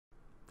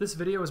This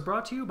video is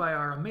brought to you by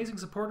our amazing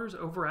supporters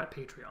over at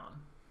Patreon.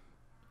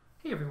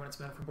 Hey everyone, it's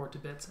Ben from Board to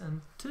Bits, and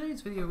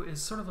today's video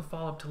is sort of a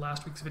follow-up to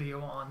last week's video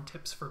on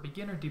tips for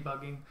beginner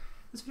debugging.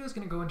 This video is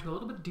going to go into a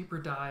little bit deeper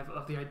dive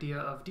of the idea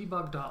of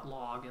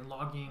Debug.Log and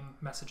logging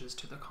messages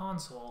to the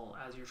console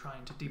as you're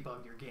trying to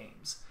debug your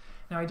games.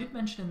 Now, I did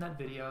mention in that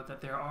video that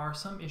there are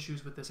some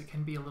issues with this. It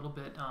can be a little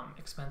bit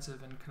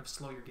expensive and kind of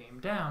slow your game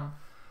down.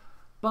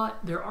 But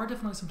there are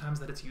definitely some times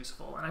that it's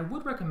useful, and I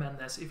would recommend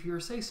this if you're,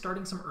 say,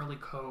 starting some early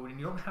code and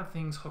you don't have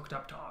things hooked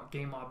up to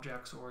game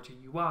objects or to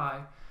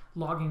UI.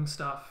 Logging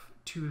stuff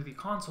to the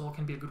console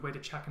can be a good way to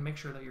check and make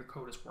sure that your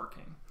code is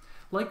working.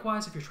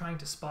 Likewise, if you're trying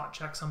to spot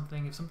check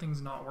something, if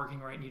something's not working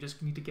right and you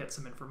just need to get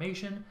some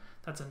information,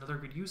 that's another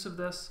good use of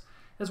this.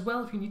 As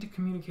well, if you need to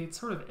communicate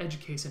sort of edge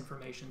case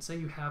information, say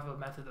you have a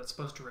method that's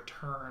supposed to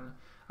return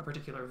a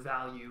particular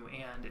value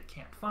and it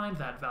can't find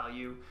that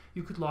value,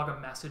 you could log a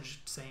message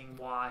saying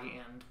why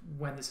and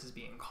when this is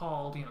being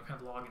called, kind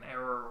of log an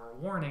error or a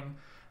warning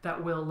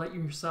that will let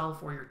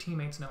yourself or your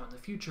teammates know in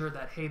the future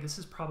that, hey, this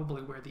is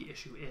probably where the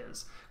issue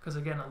is. Because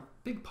again, a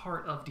big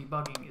part of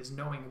debugging is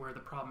knowing where the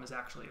problem is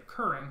actually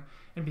occurring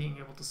and being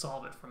able to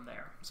solve it from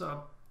there. So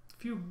a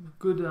few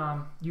good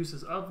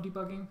uses of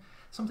debugging.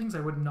 Some things I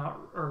would not,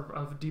 or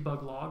of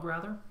DebugLog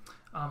rather,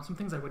 some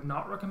things I would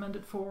not recommend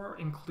it for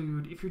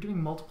include if you're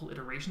doing multiple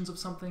iterations of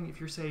something. If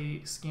you're,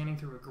 say, scanning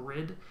through a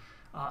grid,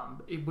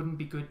 it wouldn't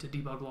be good to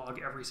DebugLog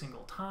every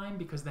single time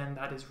because then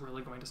that is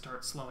really going to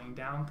start slowing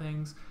down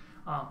things.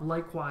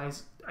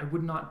 Likewise, I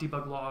would not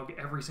DebugLog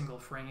every single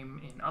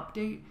frame in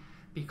update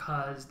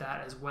because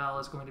that as well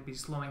is going to be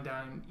slowing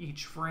down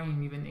each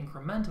frame even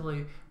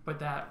incrementally, but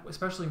that,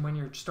 especially when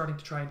you're starting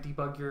to try and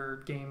debug your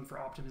game for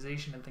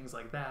optimization and things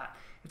like that,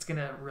 it's going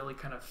to really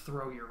kind of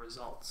throw your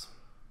results.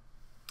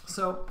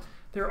 So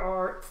there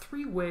are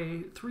three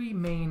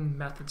main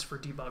methods for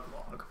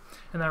DebugLog,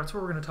 and that's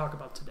what we're going to talk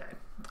about today.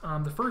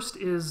 The first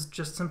is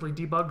just simply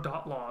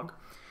Debug.Log,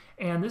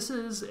 and this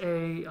is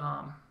a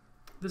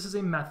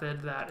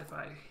method that if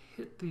I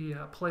hit the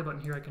play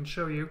button here, I can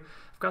show you.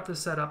 I've got this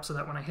set up so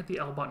that when I hit the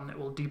L button, it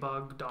will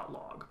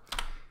Debug.Log.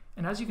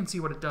 And as you can see,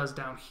 what it does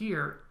down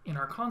here in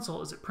our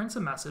console is it prints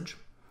a message,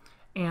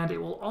 and it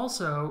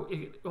also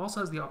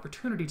has the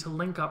opportunity to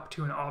link up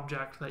to an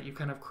object that you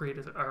kind of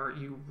created or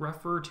you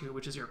refer to,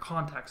 which is your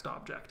context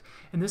object.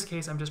 In this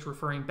case, I'm just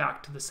referring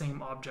back to the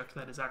same object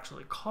that is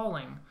actually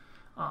calling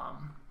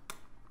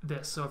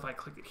this. So if I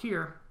click it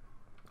here,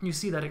 you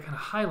see that it kind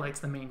of highlights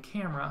the main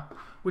camera,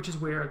 which is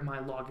where my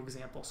log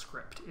example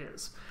script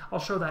is. I'll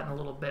show that in a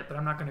little bit, but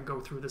I'm not going to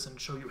go through this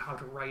and show you how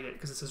to write it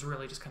because this is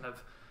really just kind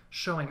of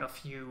showing a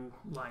few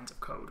lines of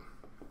code.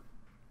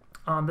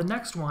 The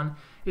next one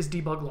is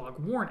DebugLog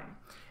Warning,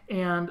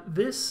 and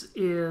this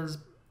is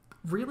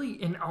really,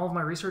 in all of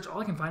my research,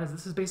 all I can find is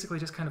this is basically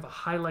just kind of a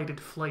highlighted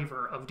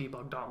flavor of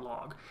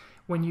Debug.Log.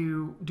 When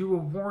you do a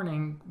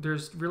warning,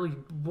 there's really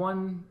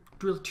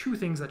two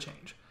things that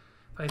change.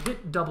 If I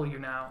hit W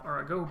now, or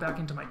I go back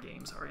into my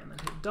game, sorry, and then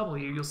hit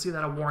W, you'll see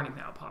that a warning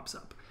now pops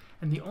up.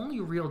 And the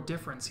only real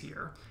difference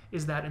here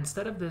is that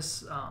instead of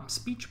this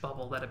speech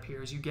bubble that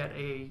appears, you get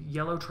a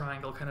yellow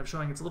triangle kind of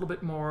showing it's a little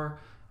bit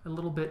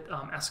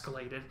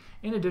escalated.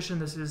 In addition,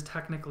 this is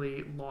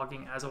technically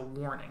logging as a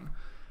warning.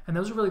 And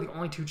those are really the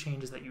only two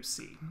changes that you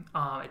see.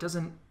 It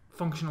doesn't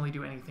functionally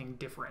do anything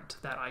different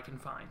that I can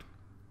find.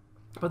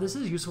 But this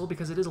is useful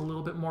because it is a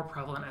little bit more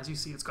prevalent. As you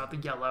see, it's got the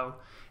yellow,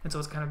 and so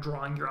it's kind of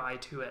drawing your eye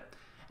to it.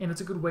 And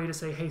it's a good way to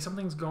say, hey,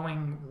 something's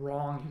going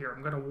wrong here.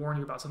 I'm going to warn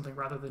you about something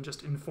rather than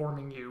just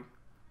informing you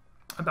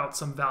about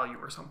some value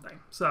or something.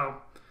 So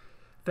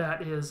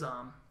that is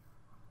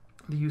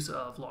the use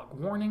of log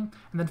warning.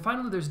 And then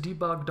finally, there's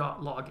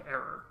Debug.Log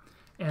Error.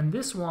 And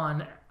this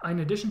one, in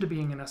addition to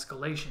being an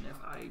escalation,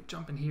 if I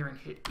jump in here and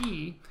hit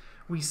E,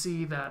 we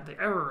see that the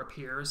error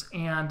appears,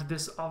 and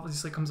this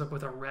obviously comes up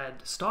with a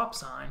red stop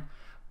sign,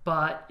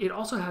 but it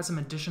also has some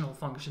additional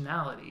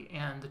functionality.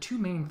 And the two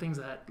main things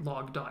that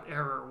Debug.Log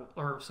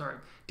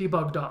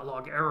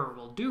Error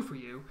will do for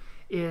you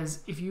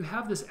is if you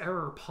have this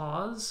error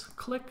pause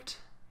clicked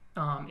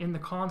in the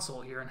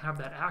console here and have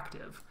that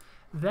active,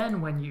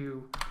 then when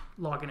you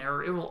log an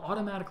error, it will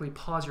automatically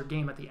pause your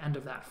game at the end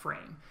of that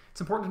frame.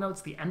 It's important to note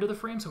it's the end of the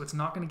frame, so it's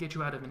not going to get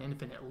you out of an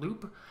infinite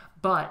loop,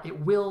 but it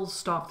will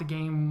stop the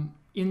game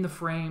in the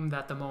frame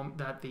that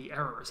the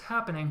error is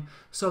happening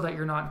so that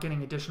you're not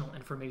getting additional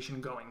information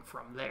going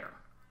from there.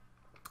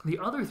 The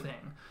other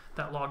thing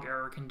that log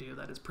error can do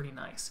that is pretty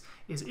nice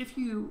is if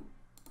you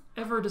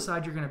ever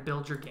decide you're going to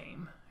build your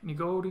game and you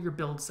go to your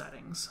build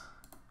settings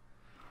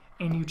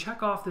and you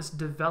check off this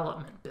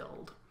development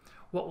build,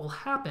 what will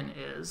happen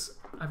is,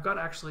 I've got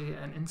actually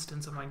an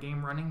instance of my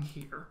game running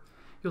here.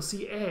 You'll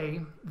see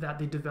that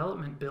the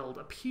development build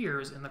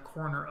appears in the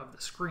corner of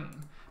the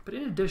screen. But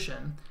in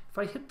addition, if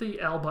I hit the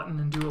L button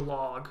and do a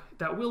log,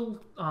 that will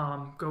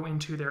go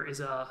into, there is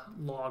a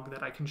log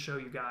that I can show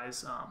you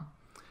guys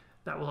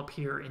that will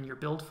appear in your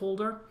build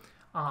folder.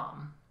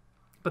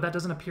 But that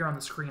doesn't appear on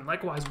the screen.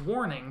 Likewise,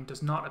 warning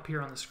does not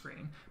appear on the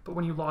screen. But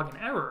when you log an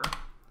error,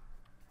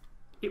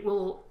 it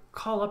will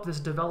call up this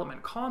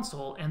development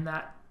console, and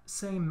that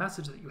same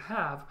message that you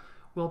have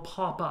will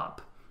pop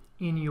up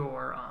in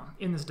your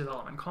in this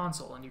development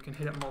console, and you can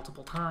hit it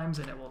multiple times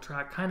and it will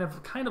track kind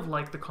of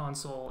like the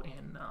console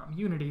in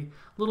Unity,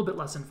 a little bit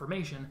less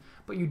information,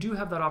 but you do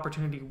have that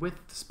opportunity with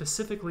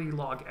specifically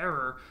log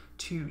error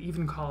to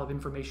even call up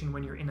information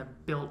when you're in a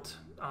built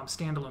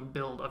standalone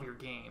build of your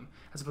game,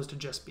 as opposed to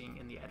just being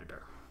in the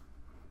editor.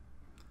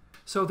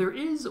 So there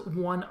is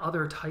one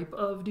other type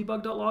of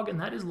Debug.Log, and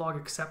that is log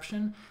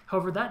exception.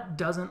 However, that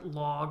doesn't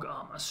log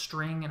a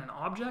string and an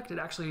object. It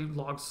actually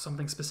logs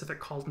something specific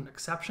called an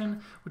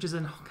exception, which is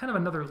kind of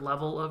another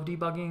level of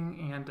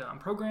debugging and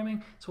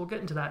programming. So we'll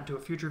get into that into a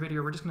future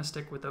video. We're just going to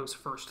stick with those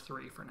first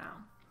three for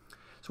now.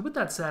 So with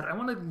that said, I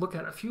want to look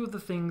at a few of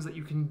the things that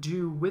you can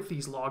do with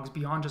these logs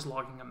beyond just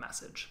logging a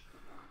message.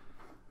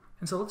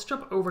 And so let's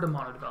jump over to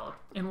MonoDevelop,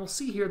 and we'll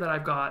see here that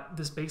I've got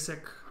this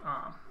basic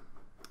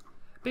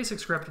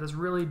script that's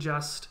really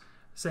just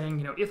saying,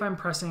 you know, if I'm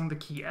pressing the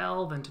key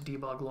L, then to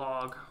debug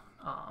log,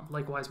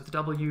 likewise with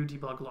W,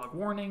 DebugLog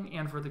Warning,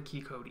 and for the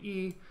key code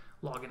E,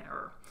 log an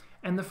error.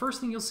 And the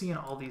first thing you'll see in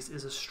all these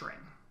is a string.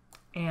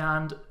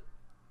 And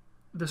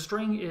the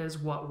string is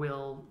what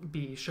will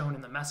be shown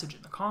in the message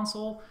in the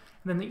console,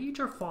 and then they each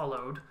are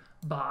followed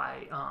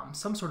by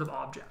some sort of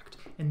object.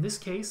 In this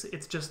case,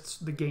 it's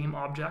just the game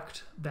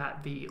object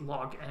that the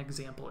log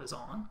example is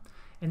on.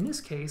 In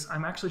this case,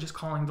 I'm actually just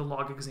calling the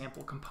log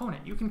example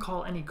component. You can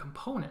call any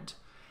component,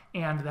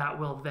 and that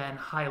will then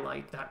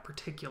highlight that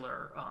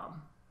particular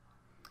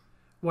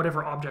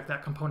whatever object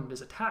that component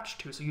is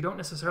attached to. So you don't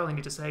necessarily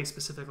need to say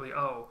specifically,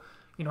 oh,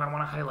 you know, I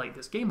want to highlight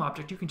this game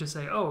object. You can just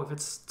say, oh, if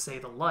it's, say,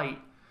 the light,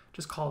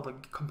 just call the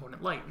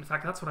component light. In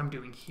fact, that's what I'm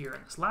doing here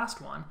in this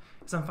last one,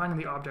 is I'm finding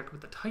the object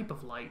with the type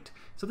of light.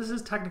 So this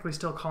is technically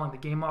still calling the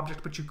game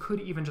object, but you could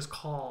even just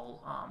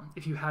call,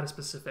 if you had a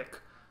specific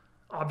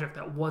object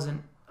that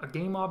wasn't a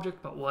game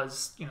object, but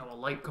was, you know, a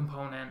light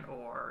component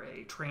or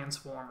a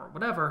transform or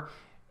whatever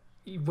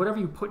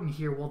you put in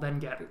here will then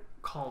get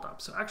called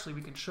up. So actually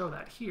we can show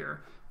that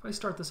here. If I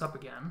start this up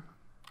again,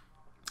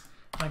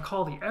 and I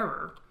call the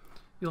error,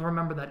 you'll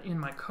remember that in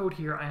my code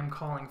here I am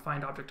calling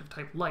find object of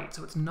type light.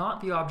 So it's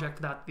not the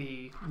object that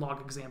the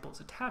log example is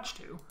attached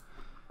to.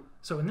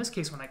 So in this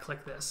case, when I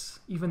click this,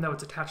 even though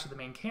it's attached to the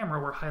main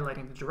camera, we're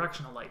highlighting the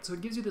directional light. So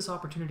it gives you this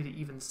opportunity to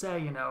even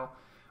say, you know,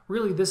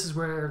 really this is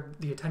where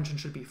the attention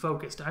should be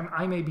focused.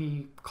 I may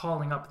be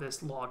calling up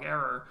this log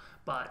error,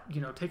 but,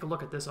 you know, take a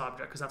look at this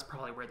object because that's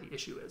probably where the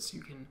issue is.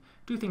 You can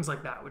do things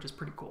like that, which is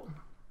pretty cool.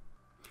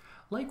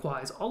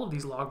 Likewise, all of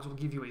these logs will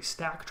give you a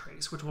stack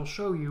trace, which will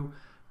show you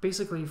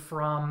basically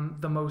from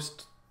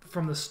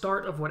the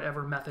start of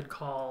whatever method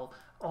call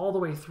all the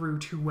way through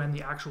to when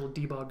the actual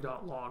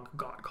Debug.Log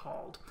got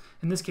called.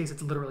 In this case,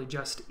 it's literally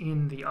just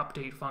in the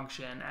update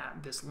function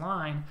at this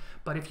line,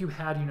 but if you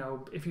had, you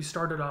know, if you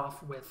started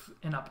off with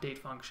an update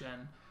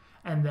function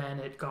and then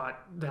it got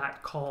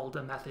that called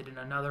a method in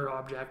another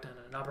object and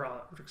another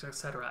object,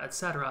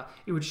 etc.,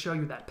 it would show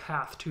you that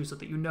path too, so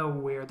that you know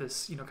where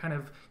this, you know, kind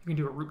of, you can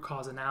do a root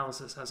cause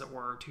analysis, as it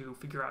were, to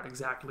figure out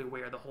exactly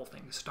where the whole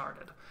thing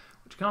started,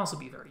 which can also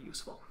be very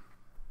useful.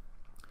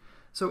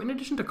 So in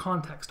addition to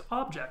context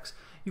objects,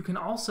 you can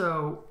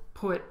also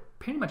put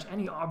pretty much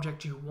any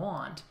object you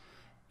want,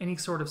 any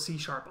sort of C#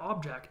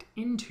 object,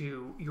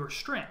 into your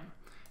string.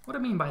 What I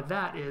mean by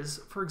that is,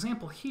 for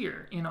example,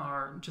 here in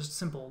our just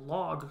simple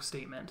log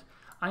statement,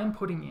 I am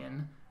putting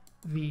in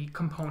the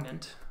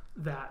component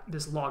that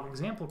this log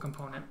example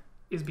component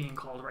is being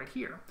called right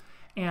here.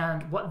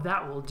 And what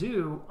that will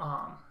do,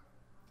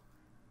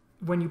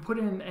 when you put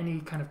in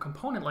any kind of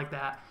component like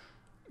that,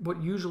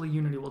 what usually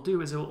Unity will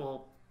do is it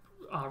will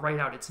write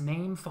out its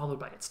name followed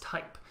by its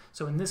type.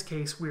 So in this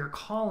case, we are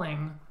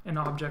calling an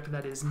object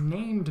that is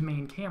named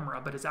main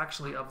camera, but is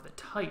actually of the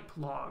type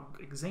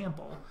log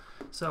example.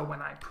 So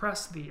when I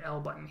press the L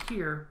button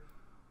here,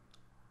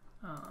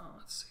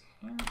 let's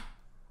see here.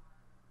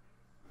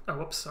 Oh,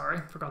 whoops, sorry,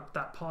 forgot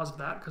that paused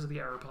that because of the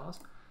error pause.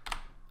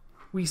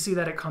 We see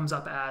that it comes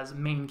up as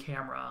main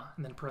camera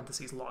and then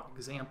parentheses log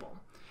example.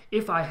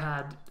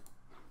 I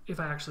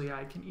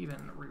can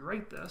even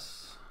rewrite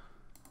this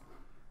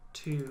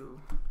to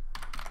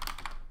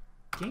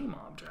game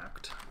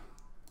object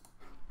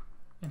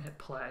and hit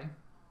play,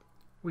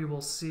 we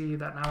will see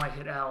that now I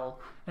hit L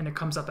and it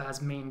comes up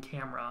as main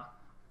camera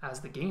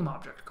as the game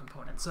object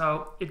component.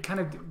 So it kind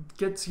of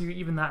gets you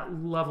even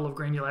that level of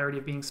granularity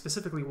of being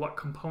specifically what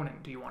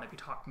component do you want to be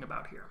talking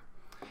about here.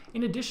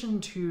 In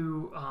addition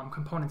to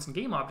components and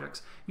game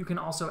objects, you can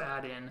also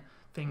add in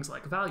things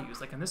like values.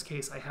 Like in this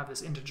case, I have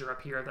this integer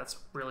up here that's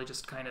really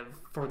just kind of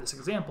for this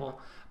example,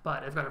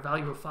 but I've got a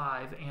value of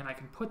 5 and I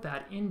can put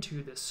that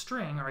into this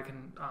string, or I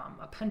can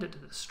append it to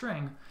this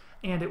string,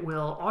 and it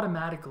will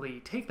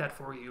automatically take that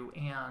for you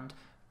and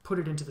put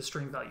it into the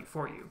string value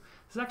for you.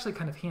 This is actually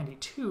kind of handy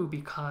too,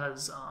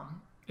 because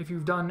if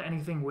you've done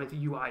anything with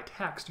UI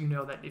text, you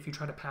know that if you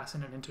try to pass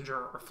in an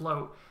integer or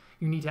float,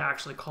 you need to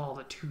actually call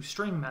the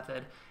toString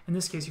method. In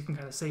this case, you can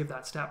kind of save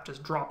that step,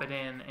 just drop it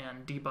in,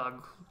 and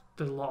debug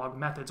the log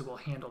methods will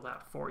handle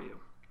that for you.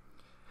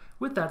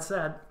 With that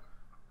said,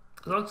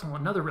 There's also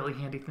another really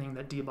handy thing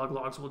that debug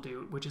logs will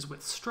do, which is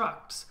with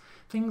structs.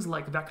 Things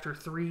like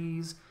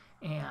vector3s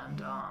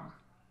and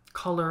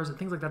colors and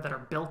things like that that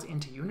are built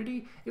into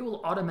Unity, it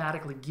will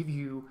automatically give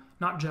you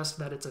not just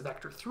that it's a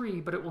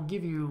vector3, but it will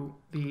give you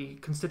the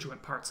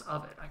constituent parts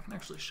of it. I can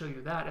actually show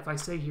you that. If I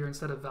say here,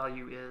 instead of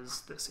value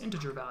is this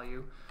integer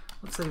value,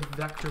 let's say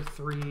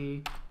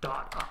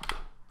vector3.up,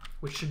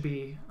 which should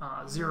be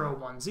 0,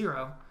 1,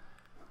 0.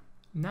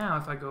 Now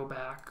if I go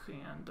back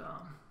and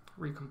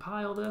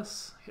recompile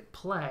this, hit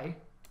play,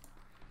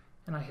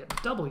 and I hit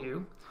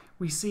W,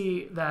 we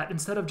see that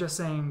instead of just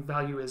saying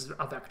value is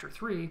a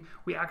vector3,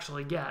 we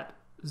actually get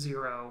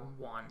 0,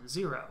 1,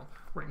 0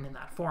 written in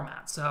that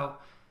format. So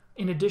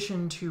in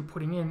addition to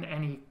putting in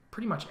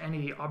pretty much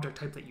any object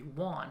type that you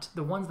want,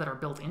 the ones that are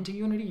built into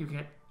Unity, you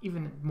get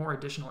even more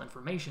additional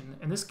information.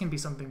 And this can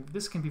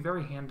be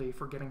very handy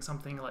for getting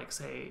something like,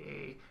 say,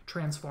 a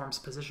transform's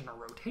position or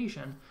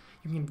rotation.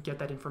 You can get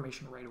that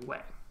information right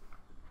away.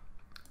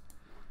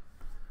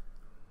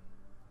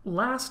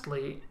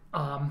 Lastly,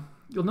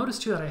 you'll notice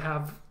too that I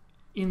have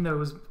in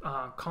those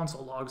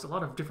console logs a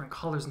lot of different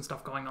colors and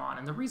stuff going on.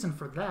 And the reason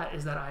for that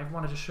is that I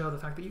wanted to show the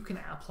fact that you can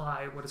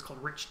apply what is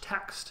called rich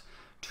text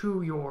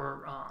to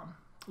your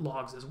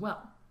logs as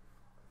well.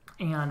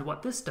 And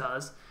what this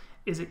does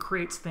is it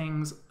creates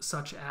things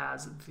such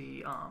as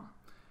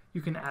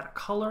you can add a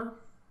color.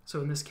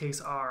 So in this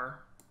case, our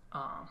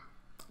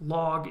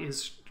log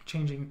is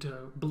changing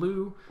to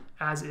blue,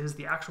 as is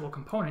the actual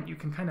component. You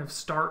can kind of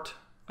start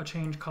a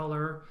change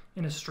color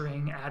in a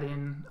string, add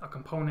in a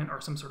component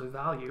or some sort of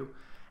value,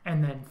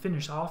 and then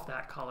finish off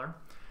that color.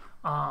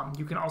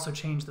 You can also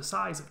change the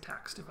size of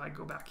text. If I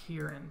go back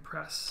here and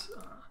press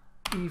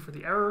E for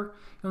the error,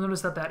 you'll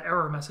notice that that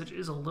error message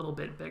is a little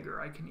bit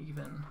bigger. I can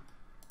even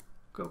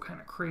go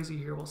kind of crazy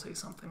here. We'll say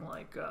something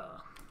like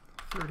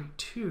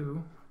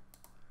 32.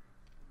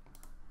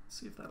 Let's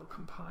see if that'll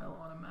compile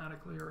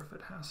automatically or if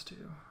it has to.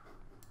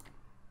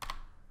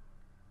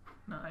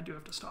 No, I do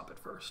have to stop it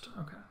first.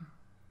 Okay.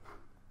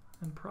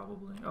 And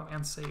probably,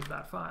 and save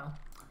that file.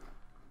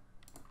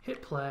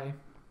 Hit play.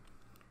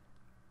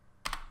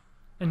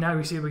 And now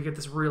you see we get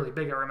this really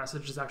big error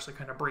message. It's actually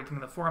kind of breaking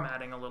the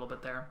formatting a little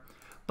bit there.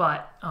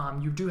 But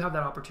you do have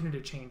that opportunity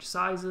to change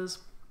sizes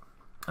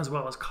as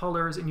well as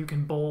colors, and you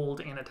can bold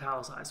and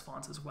italicize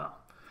fonts as well.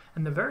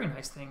 And the very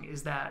nice thing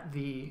is that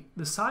the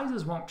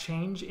sizes won't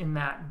change in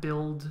that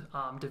build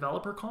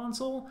developer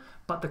console,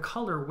 but the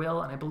color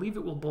will, and I believe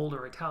it will bold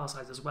or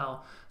italicize as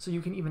well. So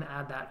you can even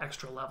add that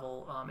extra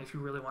level if you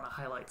really want to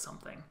highlight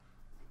something.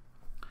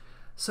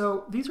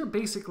 So these are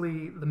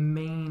basically the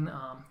main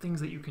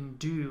things that you can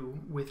do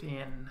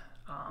within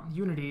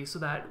Unity, so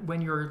that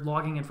when you're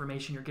logging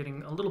information, you're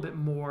getting a little bit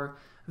more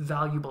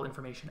valuable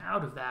information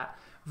out of that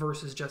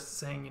versus just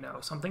saying, you know,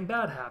 something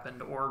bad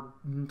happened or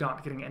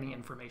not getting any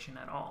information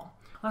at all.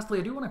 Lastly,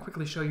 I do want to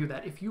quickly show you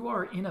that if you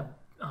are in a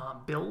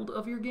build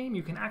of your game,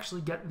 you can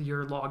actually get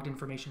your logged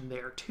information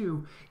there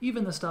too,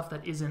 even the stuff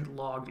that isn't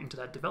logged into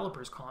that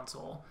developer's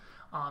console.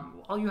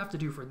 All you have to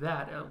do for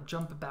that, I'll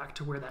jump back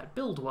to where that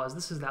build was.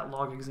 This is that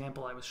log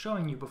example I was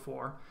showing you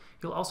before.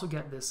 You'll also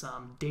get this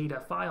data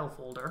file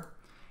folder.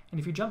 And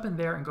if you jump in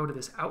there and go to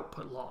this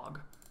output log,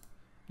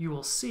 you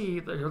will see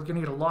that you're going to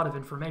get a lot of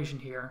information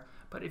here.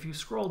 But if you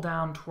scroll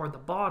down toward the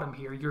bottom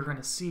here, you're going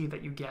to see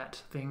that you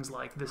get things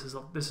like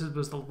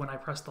was when I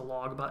pressed the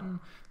log button.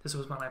 This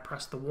was when I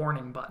pressed the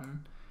warning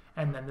button,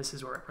 and then this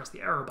is where I pressed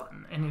the error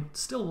button. And it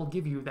still will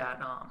give you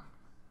that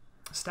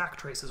stack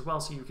trace as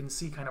well, so you can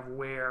see kind of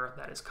where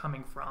that is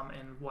coming from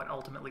and what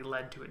ultimately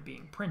led to it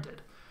being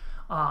printed.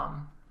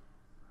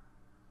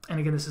 And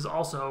again, this is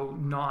also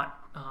not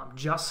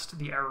just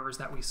the errors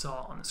that we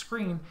saw on the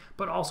screen,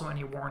 but also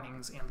any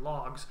warnings and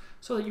logs,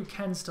 so that you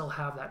can still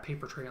have that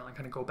paper trail and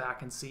kind of go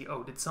back and see,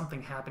 oh, did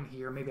something happen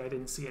here? Maybe I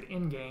didn't see it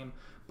in-game,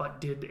 but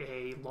did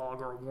a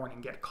log or a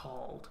warning get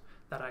called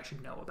that I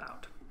should know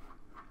about?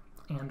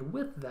 And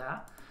with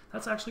that,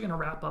 that's actually going to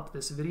wrap up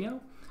this video.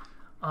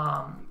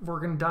 We're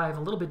going to dive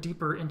a little bit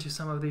deeper into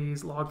some of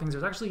these log things.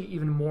 There's actually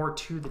even more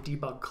to the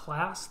debug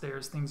class.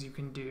 There's things you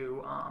can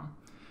do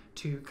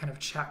to kind of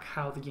check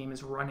how the game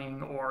is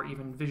running, or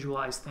even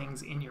visualize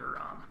things in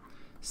your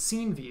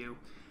scene view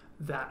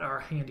that are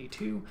handy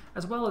too,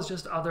 as well as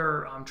just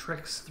other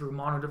tricks through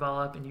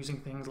monodevelop and using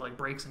things like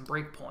breaks and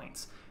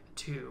breakpoints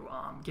to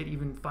get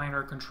even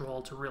finer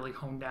control to really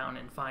hone down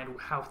and find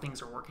how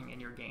things are working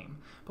in your game.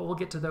 But we'll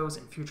get to those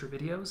in future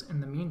videos.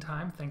 In the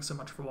meantime, thanks so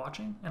much for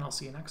watching, and I'll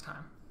see you next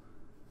time.